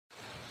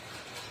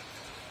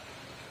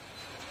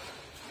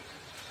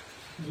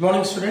Good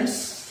morning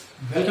students,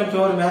 welcome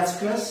to our maths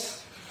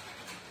class.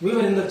 We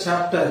were in the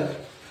chapter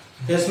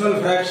decimal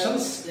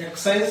fractions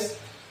exercise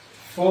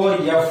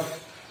 4F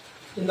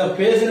in the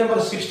page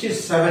number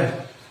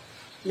 67.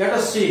 Let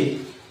us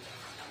see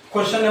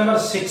question number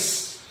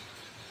 6.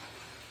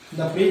 In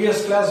the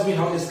previous class we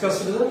have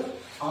discussed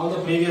all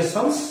the previous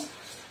sums.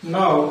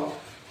 Now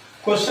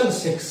question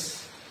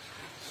 6.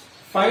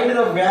 Find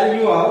the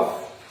value of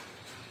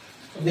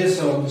this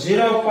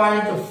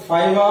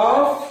 0.5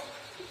 of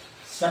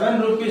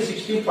 7 rupees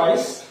 60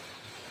 paise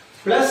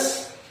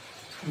plus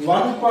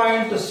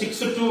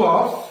 1.62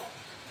 of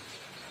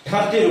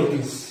 30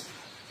 rupees.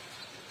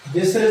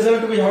 This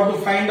result we have to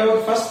find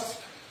out first.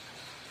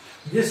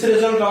 This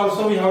result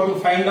also we have to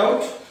find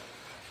out.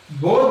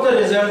 Both the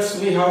results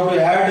we have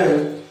to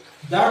add.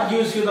 That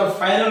gives you the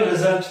final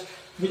result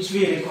which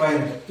we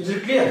required. Is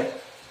it clear?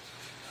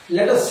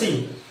 Let us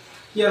see.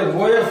 Here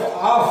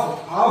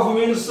OF, half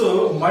means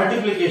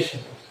multiplication.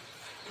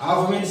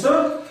 Half means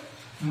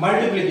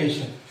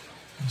multiplication.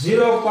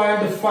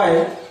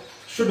 0.5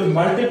 should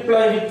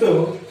multiply with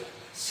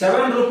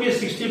 7 rupees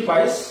 60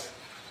 paise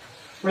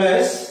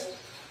plus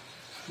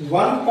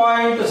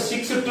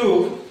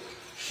 1.62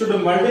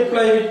 should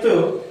multiply with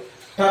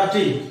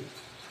 30.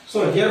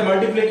 So here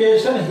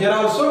multiplication, here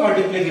also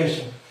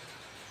multiplication.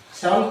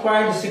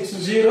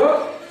 7.60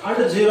 and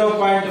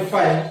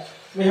 0.5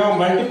 we have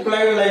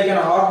multiplied like an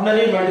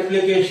ordinary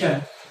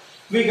multiplication.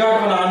 We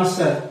got one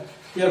answer.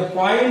 Here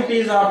point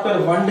is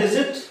after one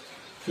digit.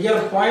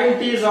 Here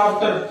point is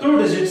after two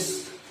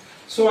digits.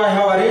 So I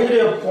have arranged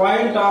a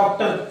point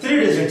after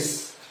three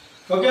digits.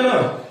 Okay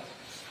now?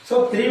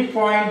 So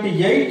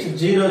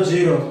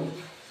 3.800.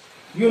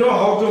 You know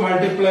how to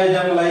multiply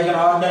them like an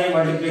ordinary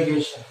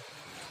multiplication.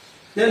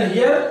 Then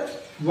here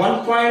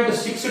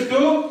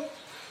 1.62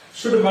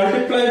 should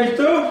multiply with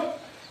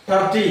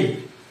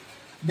 30.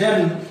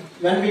 Then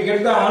when we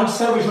get the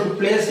answer we should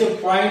place a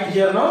point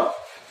here now.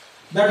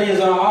 That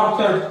is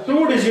after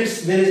two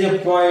digits there is a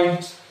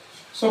point.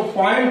 So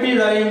point is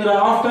arranged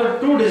after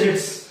two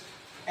digits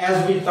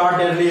as we thought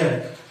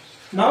earlier.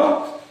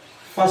 Now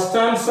first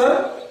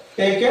answer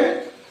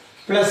taken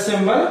plus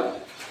symbol.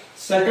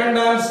 Second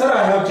answer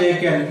I have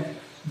taken.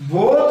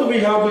 Both we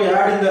have to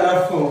add in the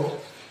rough.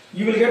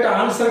 You will get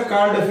answer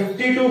called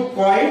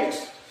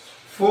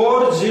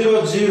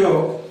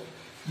 52.400.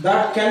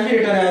 That can be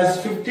written as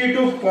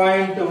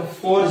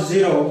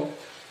 52.40.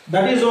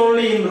 That is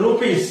only in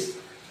rupees.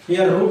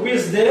 Here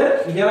rupees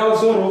there, here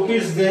also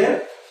rupees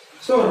there.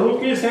 So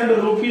rupees and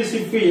rupees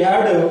if we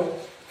add,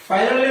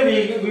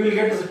 finally we will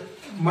get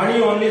money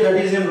only, that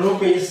is in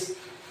rupees,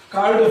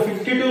 called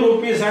 52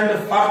 rupees and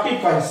 40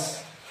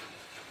 paise.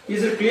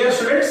 Is it clear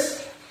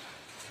students?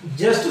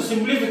 Just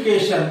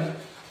simplification.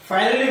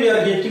 Finally we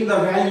are getting the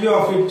value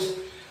of it.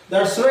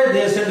 That's why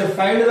they said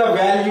find the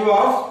value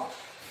of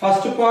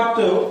first part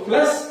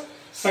plus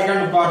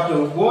second part.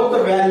 Both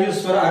the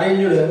values were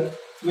arranged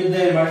with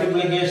their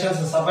multiplications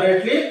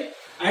separately,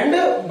 and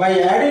by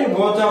adding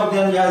both of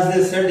them as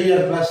they said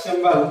here plus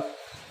symbol,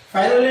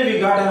 finally we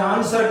got an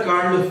answer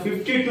called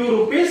 52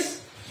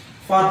 rupees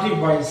 40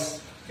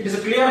 paise. It is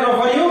clear now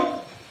for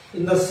you?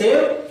 In the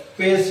same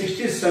page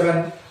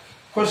 67,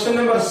 question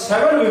number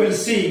 7 we will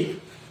see.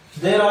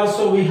 There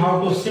also we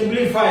have to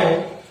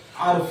simplify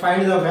or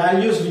find the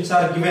values which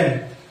are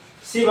given.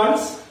 See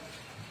once.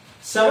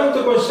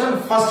 7th question,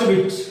 first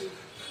bit.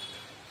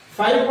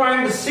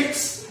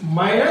 5.6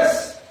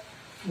 minus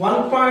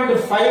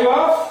 1.5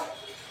 of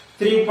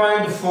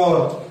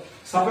 3.4.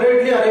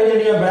 Separately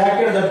arrange in a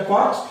bracket that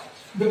part,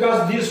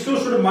 because these two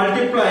should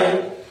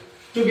multiply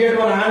to get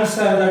one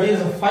answer, that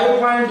is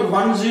 5.10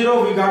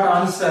 we got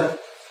answer.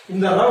 In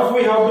the rough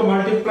we have to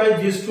multiply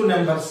these two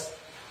numbers.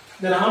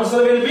 Then answer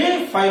will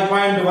be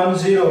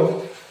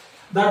 5.10.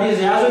 That is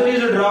as it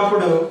is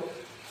dropped,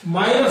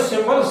 minus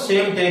symbol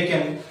same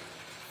taken.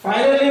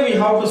 Finally we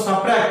have to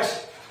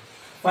subtract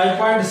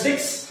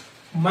 5.6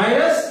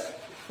 minus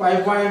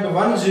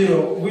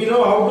 5.10. We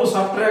know how to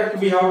subtract.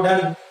 We have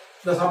done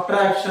the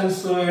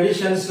subtractions,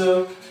 additions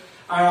of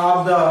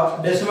the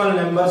decimal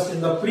numbers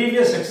in the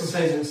previous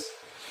exercises.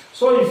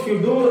 So if you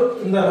do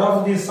in the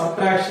rough this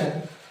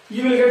subtraction,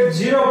 you will get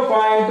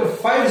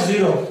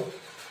 0.50.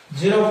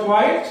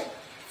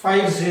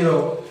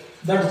 0.50.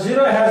 That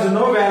 0 has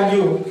no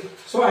value.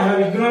 So I have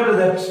ignored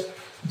that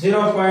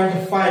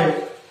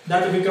 0.5.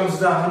 That becomes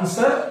the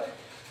answer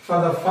for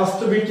the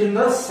first bit in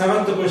the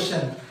 7th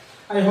question.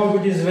 I hope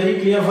it is very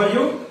clear for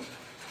you.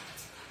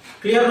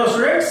 Clear now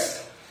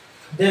students?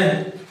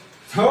 Then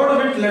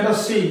third bit, let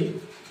us see.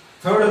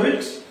 Third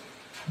bit,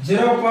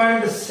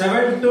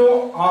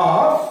 0.72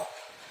 of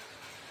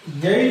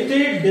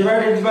 80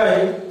 divided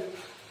by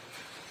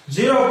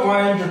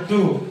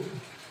 0.2.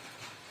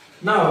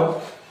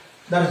 Now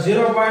that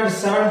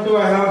 0.72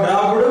 I have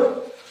dropped.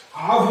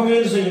 Half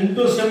means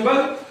into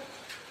symbol.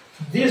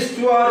 These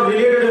two are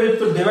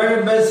related with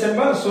divided by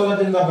symbol, so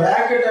that in the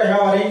bracket I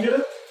have arranged.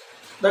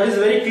 That is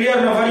very clear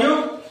now for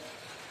you.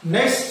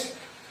 Next,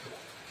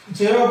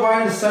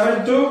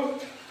 0.72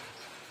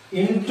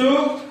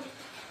 into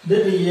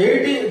that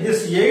 80,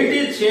 this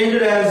 80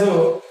 changed as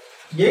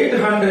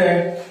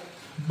 800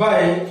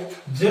 by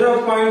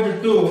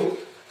 0.2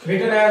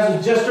 written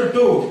as just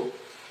 2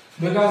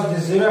 because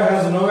this 0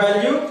 has no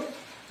value.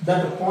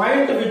 That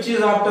point which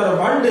is after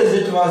one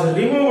digit was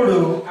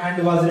removed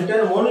and was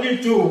written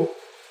only 2.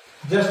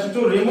 Just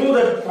to remove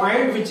that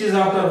point which is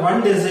after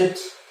one digit,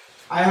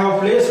 I have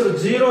placed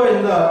 0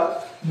 in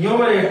the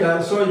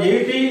numerator. So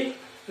 80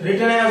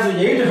 written as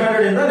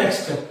 800 in the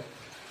next step.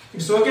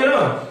 It's okay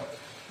now?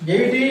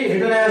 80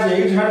 written as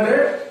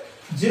 800,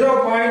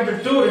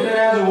 0.2 written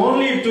as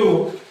only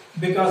 2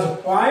 because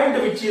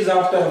point which is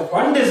after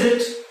one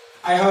digit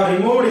I have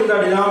removed in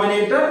the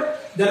denominator.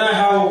 Then I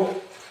have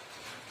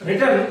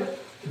written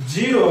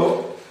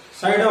 0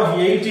 side of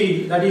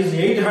 80, that is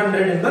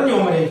 800 in the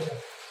numerator.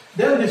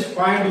 Then this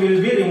point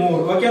will be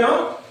removed. Okay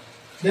now?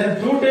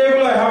 Then 2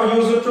 table I have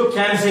used to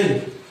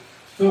cancel.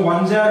 2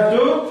 1s are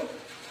 2,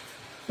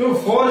 2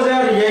 4s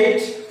are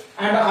 8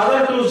 and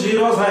other 2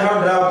 zeros I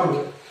have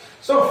dropped.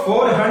 So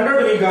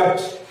 400 we got.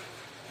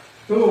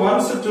 2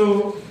 1s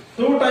 2,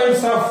 2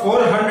 times of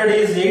 400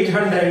 is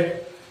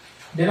 800.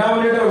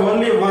 Denominator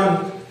only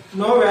 1,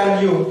 no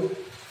value.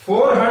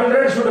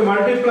 400 should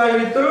multiply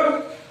with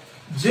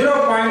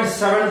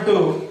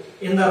 0.72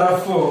 in the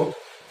rough.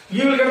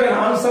 You will get an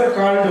answer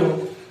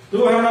called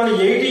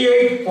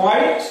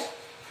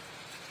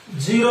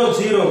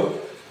 288.00.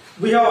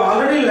 We have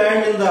already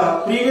learned in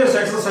the previous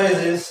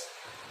exercises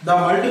the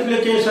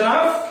multiplication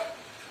of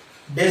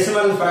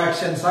decimal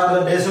fractions or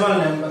the decimal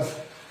numbers.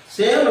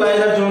 Same like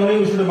that only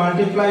we should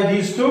multiply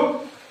these two.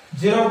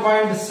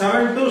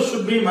 0.72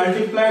 should be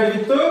multiplied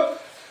with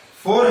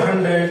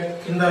 400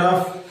 in the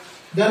rough.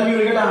 Then we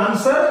will get an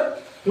answer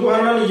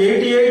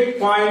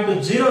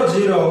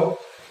 288.00.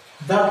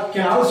 That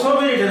can also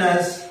be written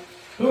as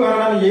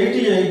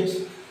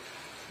 288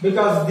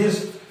 because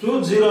these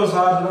 2 zeros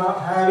are not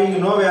having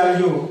no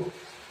value.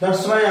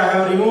 That's why I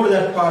have removed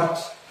that part.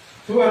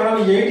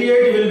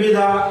 288 will be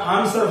the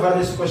answer for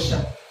this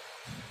question.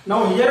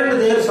 Now here and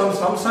there some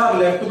sums are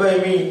left by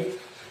me.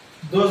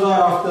 Those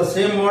are of the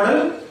same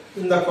model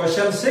in the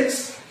question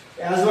 6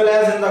 as well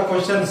as in the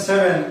question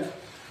 7.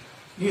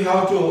 You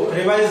have to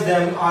revise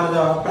them or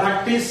the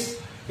practice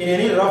in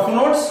any rough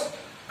notes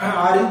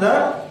or in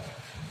the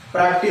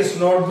practice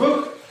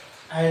notebook,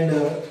 and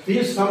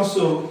these sums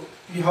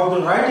you have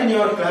to write in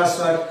your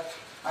classwork.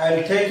 I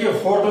will take a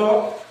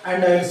photo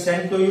and I will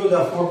send to you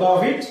the photo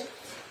of it.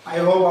 I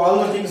hope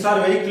all the things are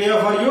very clear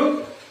for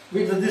you.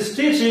 With this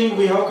teaching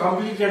we have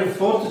completed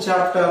 4th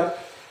chapter,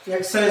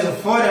 exercise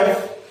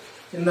 4F.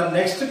 In the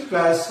next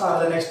class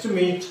or the next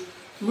meet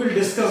we will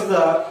discuss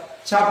the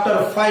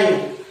chapter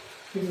 5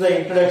 with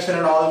the introduction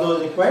and all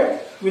those required.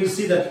 We will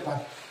see that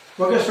part.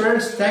 Okay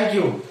students, thank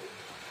you.